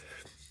 It's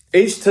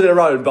each to their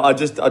own. But I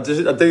do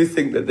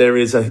think that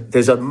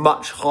there's a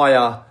much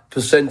higher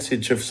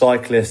percentage of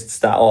cyclists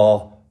that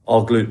are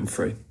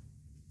gluten-free.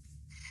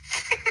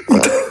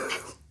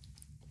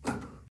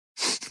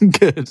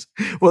 Good.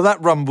 Well,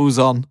 that rumbles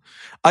on.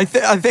 I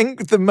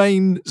think the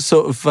main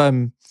sort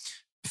of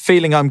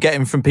feeling I'm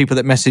getting from people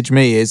that message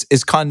me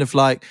is kind of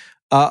like,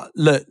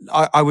 Look,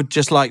 I would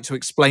just like to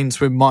explain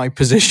to him my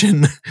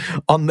position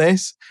on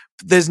this.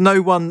 There's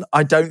no one,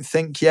 I don't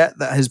think yet,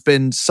 that has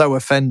been so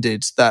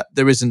offended that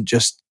there isn't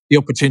just the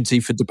opportunity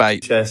for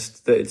debate.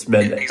 Jest that it's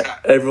meant.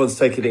 Exactly. Everyone's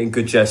taking it in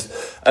good jest.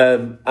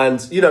 And,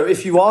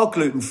 if you are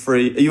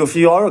gluten-free, if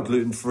you are a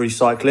gluten-free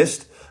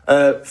cyclist,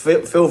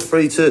 feel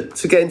free to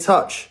get in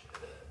touch.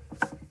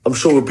 I'm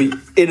sure we'll be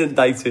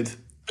inundated.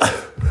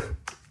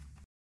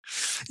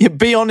 Yeah,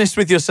 be honest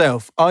with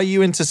yourself. Are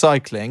you into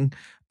cycling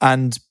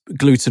and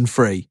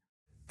gluten-free?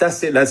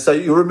 That's it, lads. So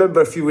you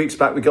remember a few weeks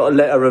back, we got a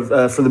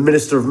letter from the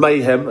Minister of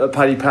Mayhem at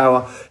Paddy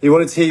Power. He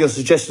wanted to hear your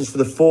suggestions for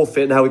the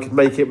forfeit and how we could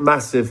make it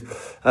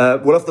massive.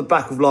 Well, off the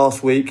back of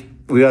last week,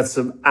 we had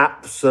some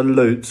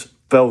absolute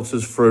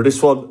belters through.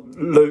 This one,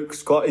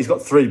 he's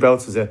got 3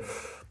 belters here.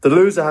 The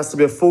loser has to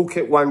be a full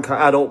kit wanker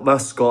adult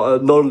mascot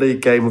at a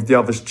non-league game of the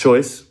other's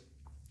choice.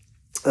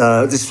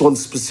 This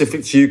one's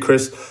specific to you,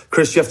 Chris.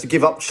 Chris, you have to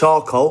give up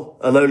charcoal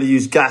and only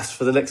use gas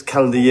for the next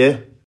calendar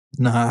year.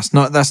 No,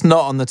 that's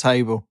not on the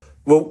table.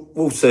 Well,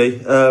 we'll see.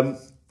 The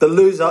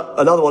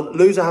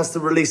loser has to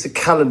release a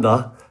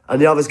calendar and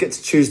the others get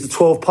to choose the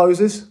 12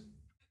 poses.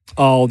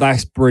 Oh,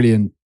 that's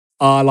brilliant.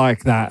 I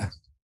like that.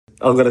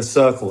 I'm going to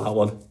circle that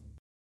one.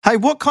 Hey,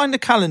 what kind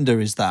of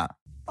calendar is that?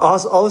 I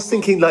was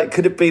thinking, like,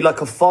 could it be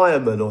like a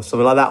fireman or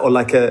something like that? Or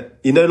like like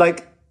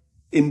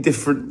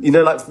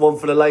one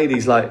for the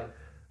ladies, like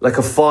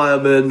a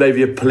fireman,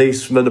 maybe a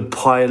policeman, a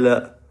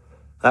pilot,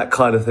 that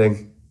kind of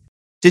thing.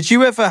 Did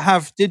you ever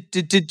have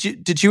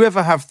did you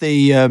ever have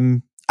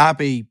the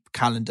Abbey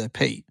calendar,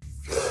 Pete?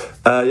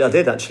 Yeah, I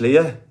did actually.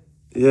 Yeah.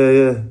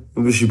 I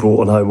wish you brought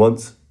one home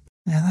once.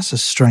 Yeah, that's a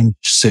strange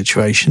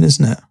situation,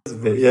 isn't it?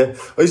 Yeah,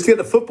 I used to get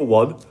the football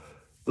one,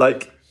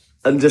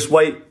 and just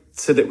wait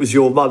till it was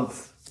your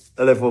month,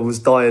 and everyone was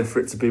dying for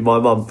it to be my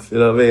month. You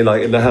know what I mean?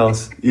 Like in the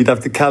house, you'd have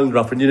the calendar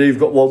up, and you've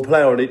got one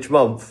player on each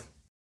month.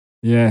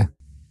 Yeah.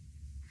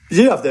 Did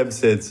you have them,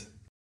 Sid?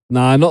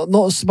 No,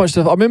 not so much.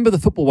 I remember the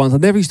football ones. I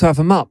never used to have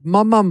them up.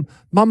 My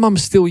mum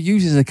still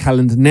uses a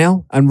calendar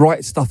now and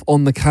writes stuff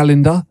on the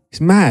calendar.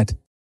 It's mad.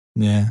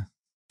 Yeah.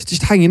 It's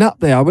just hanging up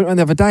there. I went around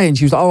the other day and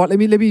she was like, all right, let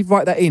me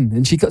write that in.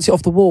 And she cuts it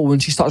off the wall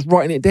and she starts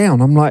writing it down.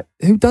 I'm like,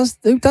 who does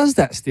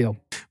that still?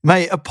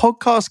 Mate, a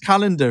podcast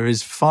calendar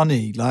is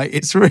funny. Like,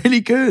 it's really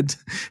good.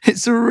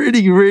 It's a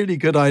really, really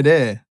good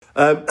idea.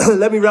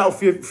 Let me rattle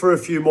for a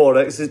few more.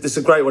 This is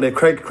a great one here.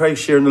 Craig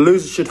Sheeran. The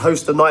loser should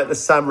host a night at the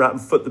Samrat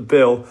and foot the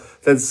bill.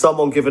 Then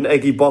someone give an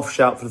Eggy Boff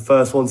shout for the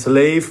first one to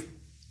leave.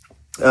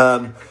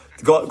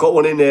 Got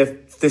one in here.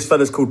 This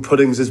fella's called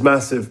Puddings is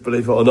Massive,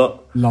 believe it or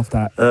not. Love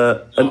that.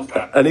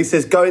 And he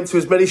says, go into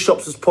as many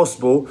shops as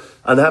possible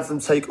and have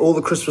them take all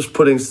the Christmas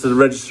puddings to the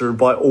register and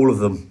buy all of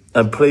them.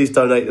 And please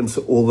donate them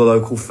to all the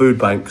local food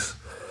banks.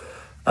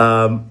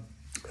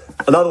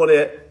 Another one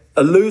here.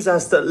 A loser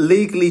has to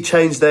legally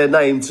change their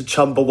name to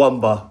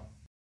Chumbawamba.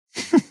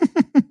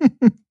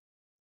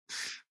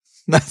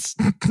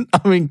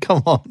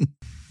 Come on.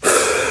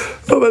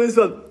 What about this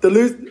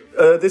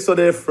one? This one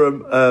here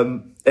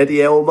from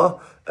Eddie Elmer.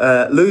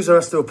 Loser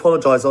has to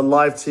apologise on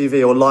live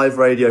TV or live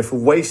radio for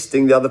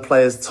wasting the other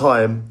player's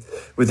time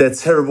with their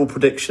terrible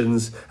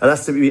predictions and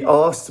has to be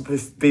asked to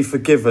be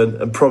forgiven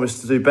and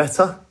promised to do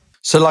better.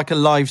 So like a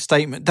live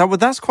statement.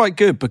 That's quite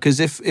good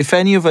because if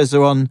any of us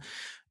are on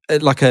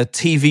like a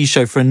TV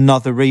show for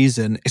another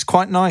reason, it's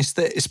quite nice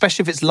that,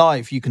 especially if it's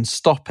live, you can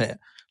stop it.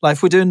 Like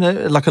if we're doing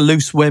a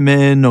Loose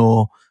Women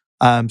or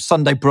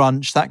Sunday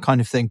brunch, that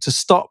kind of thing, to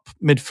stop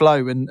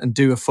mid-flow and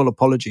do a full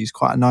apology is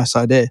quite a nice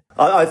idea.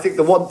 I think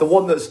the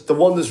one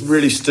that's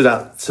really stood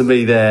out to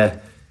me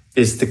there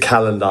is the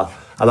calendar,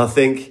 and I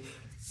think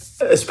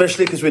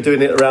especially because we're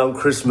doing it around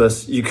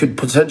Christmas, you could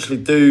potentially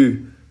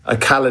do a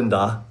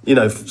calendar,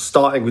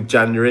 starting with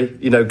January,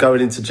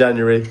 going into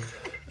January.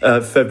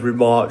 February,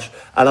 March,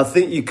 and I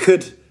think you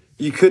could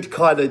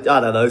kind of, I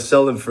don't know,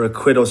 sell them for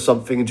 £1 or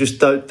something and just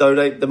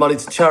donate the money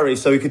to charity.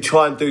 So we could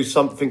try and do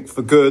something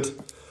for good,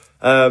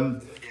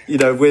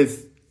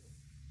 with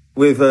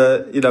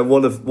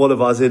one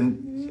of us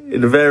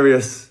in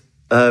various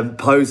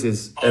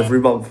poses every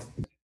month.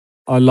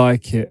 I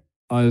like it.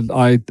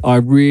 I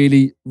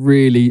really,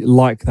 really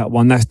like that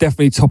one. That's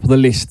definitely top of the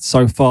list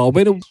so far.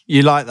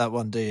 You like that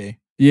one, do you?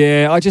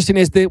 Yeah, I just think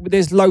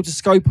there's loads of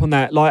scope on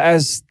that. Like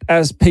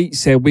as Pete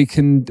said, we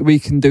can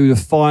do the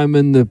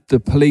fireman,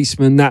 the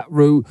policeman, that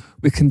route.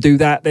 We can do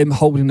that. Them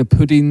holding the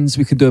puddings.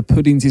 We can do a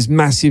puddings is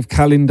massive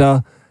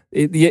calendar.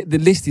 The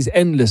list is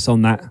endless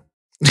on that.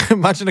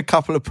 Imagine a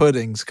couple of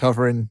puddings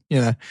covering.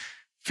 It'd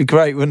be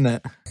great,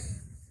 wouldn't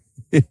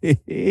it?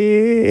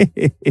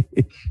 A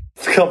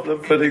couple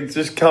of puddings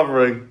just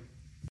covering.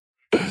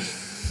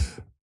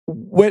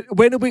 When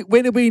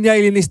are we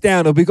nailing this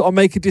down? Have we got to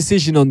make a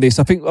decision on this?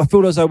 I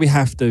feel as though we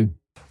have to.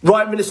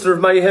 Right, Minister of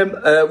Mayhem,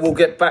 we'll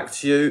get back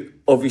to you,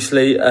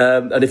 obviously.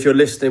 And if you're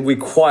listening, we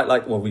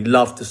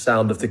love the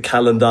sound of the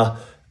calendar.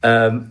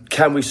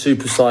 Can we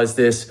supersize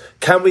this?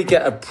 Can we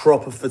get a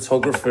proper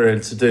photographer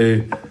in to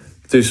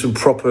do some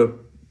proper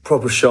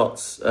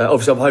shots?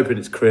 Obviously, I'm hoping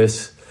it's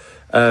Chris.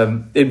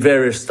 In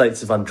various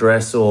states of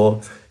undress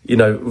or,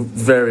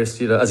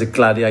 various, as a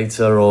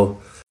gladiator or...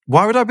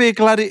 Why would I be a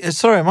gladiator?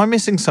 Sorry, am I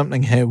missing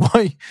something here?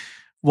 Why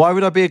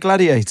would I be a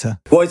gladiator?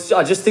 Well,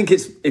 I just think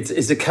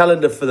it's a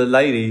calendar for the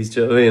ladies.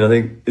 Do you know what I mean? I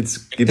think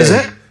it's Is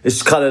it?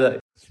 It's kind of like...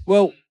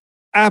 Well,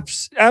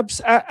 Abs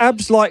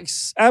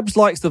likes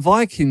the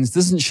Vikings,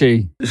 doesn't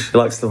she? She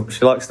likes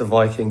the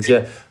Vikings.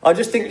 Yeah, I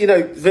just think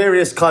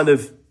various kind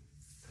of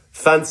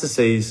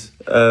fantasies.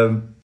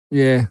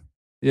 Yeah.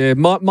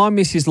 My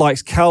missus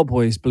likes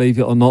cowboys, believe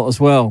it or not, as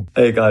well.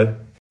 There you go.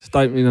 Just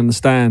don't really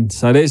understand.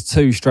 So there's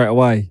two straight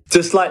away.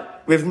 Just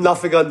like with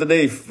nothing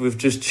underneath, with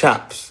just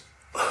chaps.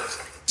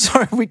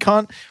 Sorry, we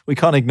can't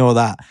ignore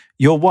that.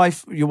 Your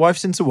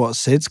wife's into what,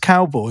 Sids?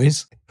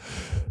 Cowboys?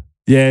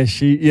 Yeah,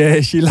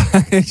 she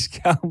likes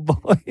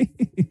cowboys.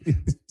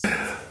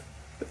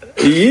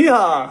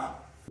 Yeah.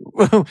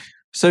 Well,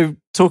 so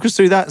talk us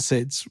through that,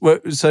 Sids.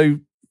 So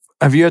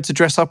have you had to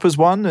dress up as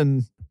one?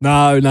 And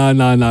No. I don't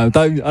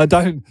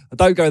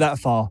go that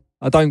far.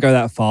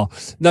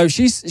 No,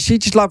 she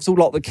just loves all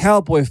like the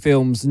cowboy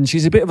films, and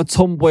she's a bit of a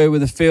tomboy with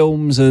the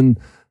films, and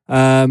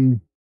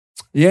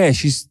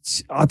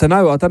she's I don't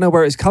know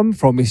where it's come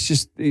from. It's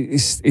just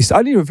it's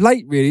only of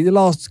late, really, the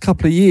last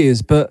couple of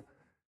years, but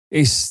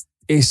it's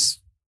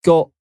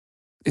got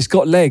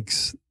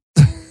legs.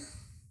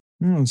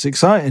 It's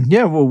exciting.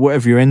 Yeah, well,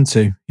 whatever you're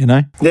into,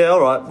 Yeah,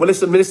 all right. Well,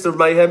 listen, Minister of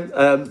Mayhem,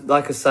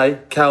 like I say,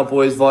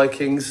 Cowboys,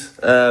 Vikings.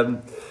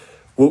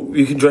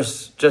 You can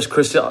dress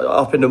Chris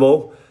up in them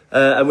all,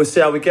 and we'll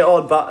see how we get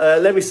on.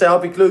 But let me say, I'll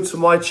be glued to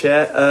my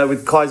chair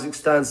with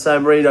Kazakhstan,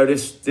 San Marino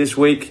this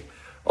week.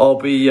 I'll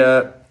be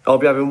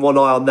having one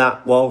eye on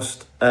that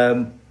whilst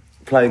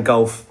playing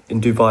golf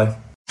in Dubai.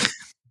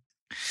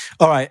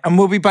 All right, and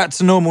we'll be back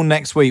to normal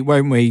next week,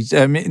 won't we?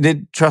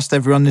 Trust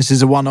everyone, this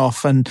is a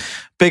one-off, and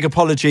big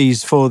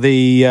apologies for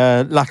the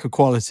lack of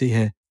quality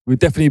here. We're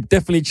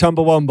definitely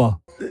Chumbawamba.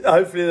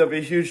 Hopefully there'll be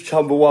a huge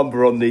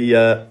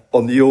Chumbawamba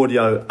on the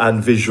audio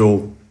and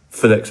visual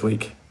for next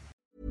week.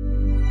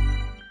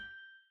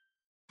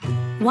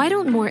 Why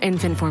don't more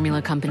infant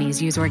formula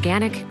companies use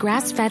organic,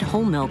 grass-fed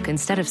whole milk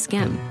instead of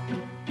skim?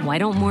 Why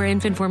don't more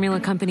infant formula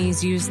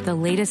companies use the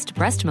latest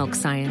breast milk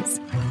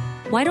science?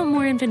 Why don't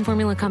more infant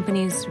formula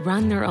companies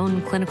run their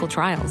own clinical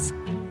trials?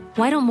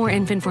 Why don't more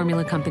infant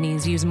formula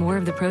companies use more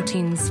of the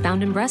proteins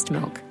found in breast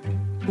milk?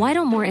 Why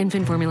don't more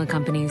infant formula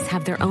companies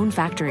have their own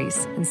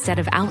factories instead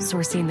of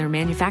outsourcing their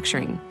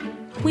manufacturing?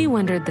 We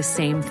wondered the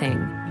same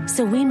thing.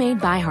 So we made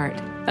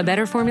ByHeart, a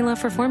better formula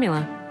for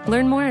formula.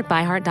 Learn more at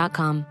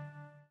byheart.com.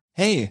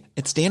 Hey,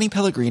 it's Danny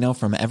Pellegrino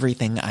from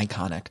Everything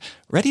Iconic.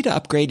 Ready to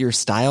upgrade your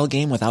style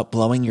game without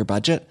blowing your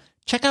budget?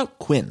 Check out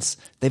Quince.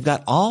 They've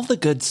got all the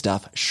good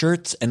stuff,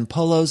 shirts and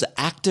polos,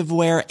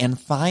 activewear, and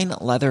fine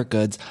leather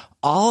goods,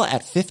 all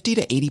at 50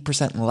 to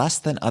 80% less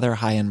than other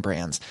high-end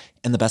brands.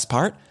 And the best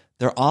part?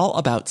 They're all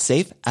about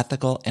safe,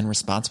 ethical, and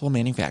responsible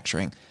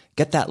manufacturing.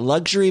 Get that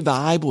luxury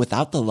vibe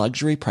without the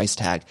luxury price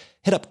tag.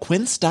 Hit up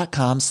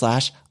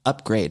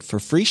quince.com/upgrade for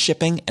free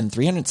shipping and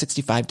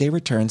 365-day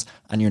returns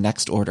on your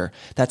next order.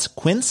 That's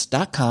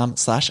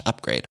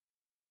quince.com/upgrade.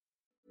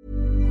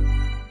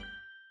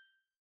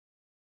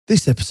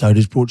 This episode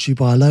is brought to you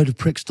by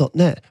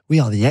AloadofPricks.net. We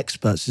are the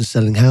experts in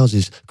selling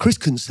houses. Chris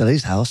couldn't sell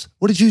his house.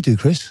 What did you do,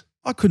 Chris?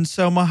 I couldn't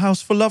sell my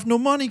house for love nor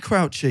money,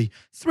 Crouchy.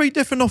 3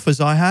 different offers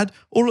I had,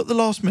 all at the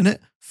last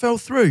minute, fell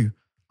through.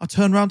 I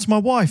turned round to my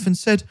wife and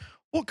said,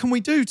 "What can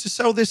we do to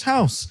sell this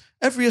house?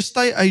 Every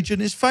estate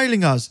agent is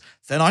failing us."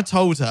 Then I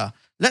told her,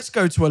 "Let's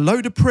go to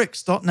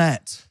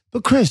AloadofPricks.net.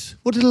 But Chris,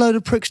 what did A Load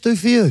of Pricks do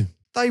for you?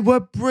 They were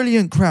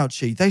brilliant,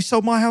 Crouchy. They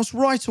sold my house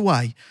right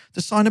away.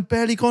 The sign had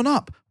barely gone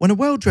up when a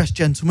well-dressed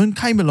gentleman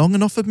came along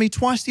and offered me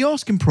twice the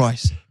asking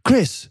price.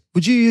 Chris,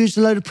 would you use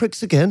A Load of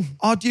Pricks again?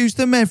 I'd use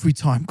them every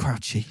time,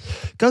 Crouchy.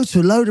 Go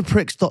to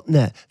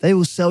AloadofPricks.net. They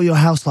will sell your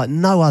house like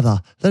no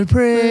other. Load of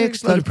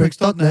Pricks,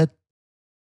 AloadofPricks.net.